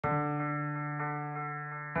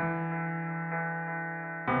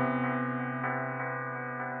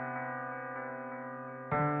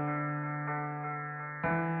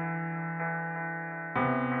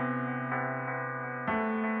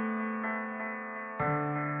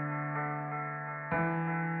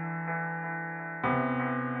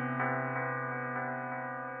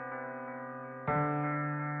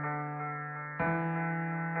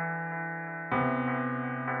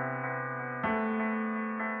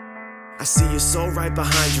I see your soul right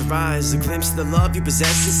behind your eyes, a glimpse of the love you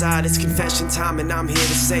possess inside. It's confession time, and I'm here to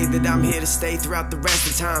say that I'm here to stay throughout the rest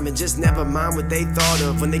of time. And just never mind what they thought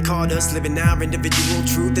of when they called us living our individual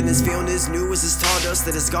truth. And this feeling is new as it's taught us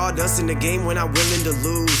that it's guard us in the game we're not willing to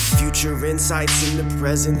lose. Future insights in the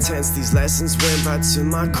present tense, these lessons went right to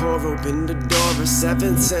my core. Opened the door of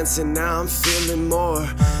seventh sense, and now I'm feeling more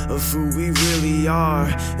of who we really are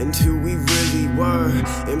and who we really were.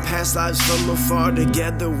 In past lives from afar,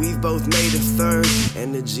 together we've both made a third.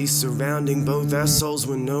 Energy surrounding both our souls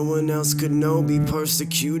when no one else could know. Be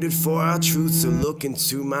persecuted for our truth, so look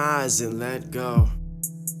into my eyes and let go.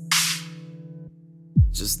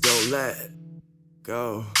 Just don't let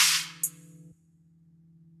go.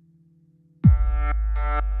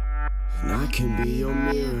 And I can be your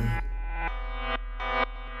mirror,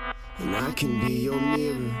 and I can be your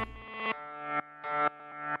mirror,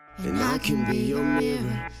 and I can be your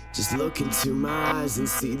mirror. Just look into my eyes and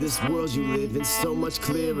see this world you live in so much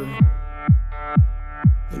clearer.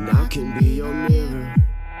 And I can be your mirror,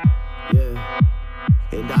 yeah.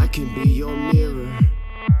 And I can be your mirror,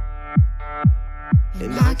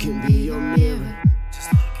 and I can be your mirror.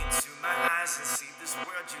 Just look into my eyes and see this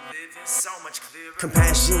world you live in so much clearer.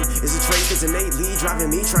 Compassion is a trait that's innately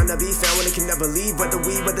driving me, trying to be found when it can never leave. Whether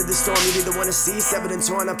the storm, you either want to see. Severed and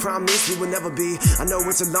torn, I promise we will never be. I know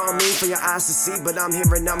it's alarming for your eyes to see, but I'm here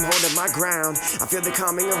and I'm holding my ground. I feel the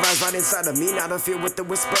calming arise right inside of me, not a fear with the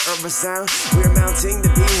whisper of a sound. We're mounting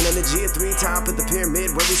the being energy at 3 top of the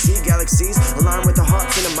pyramid, where we see galaxies align with the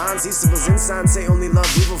hearts and the minds. These symbols inside say only love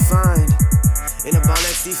we will find in a bond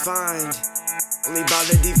that's defined only by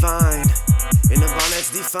the divine. In a bond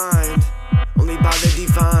that's defined only by the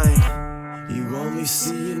divine. You only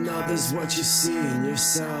see in others what you see in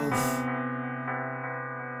yourself.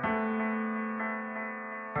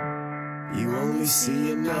 You only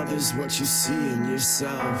see in others what you see in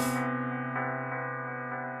yourself.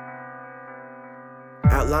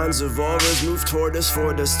 Outlines of auras move toward us,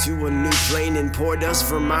 forward us to a new plane, and poured us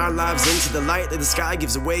from our lives into the light that the sky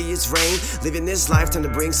gives away its rain. Living this lifetime to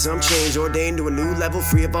bring some change, ordained to a new level,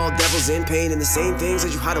 free of all devils and pain. And the same things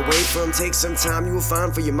that you hide away from take some time, you will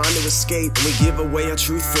find for your mind to escape. And we give away our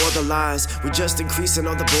truth for the lies, we're just increasing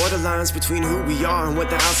all the borderlines between who we are and what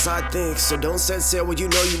the outside thinks. So don't set sail where you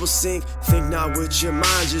know you will sink. Think not with your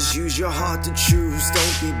mind, just use your heart to choose.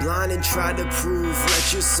 Don't be blind and try to prove.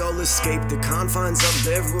 Let your soul escape the confines of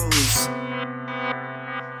their rules.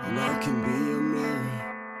 And I can be your mirror,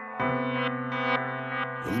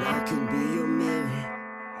 and I can be your mirror.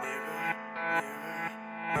 Mirror,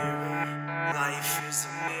 mirror, mirror. Life is a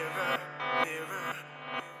mirror, mirror.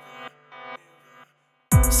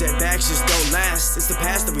 Setbacks just don't last. It's the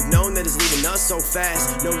past that we've known that is leaving us so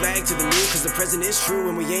fast. No lag to the new, cause the present is true,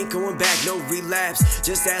 and we ain't going back, no relapse.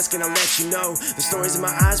 Just ask and I'll let you know. The stories in my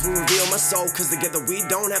eyes will reveal my soul, cause together we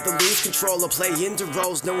don't have to lose control or play into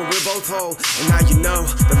roles, knowing we're both whole. And now you know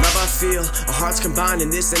the love I feel, our hearts combined in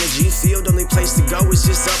this energy field. Only place to go is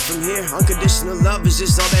just up from here. Unconditional love is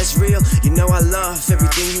just all that's real. You know I love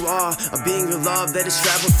everything you are, a being of love that has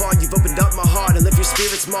traveled far. You've opened up my heart and left your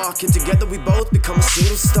spirit's mark, and together we both become a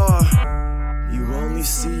single star. You only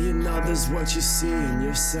see in others what you see in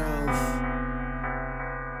yourself.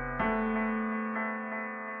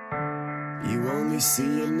 You only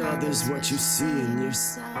see in others what you see in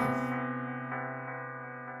yourself.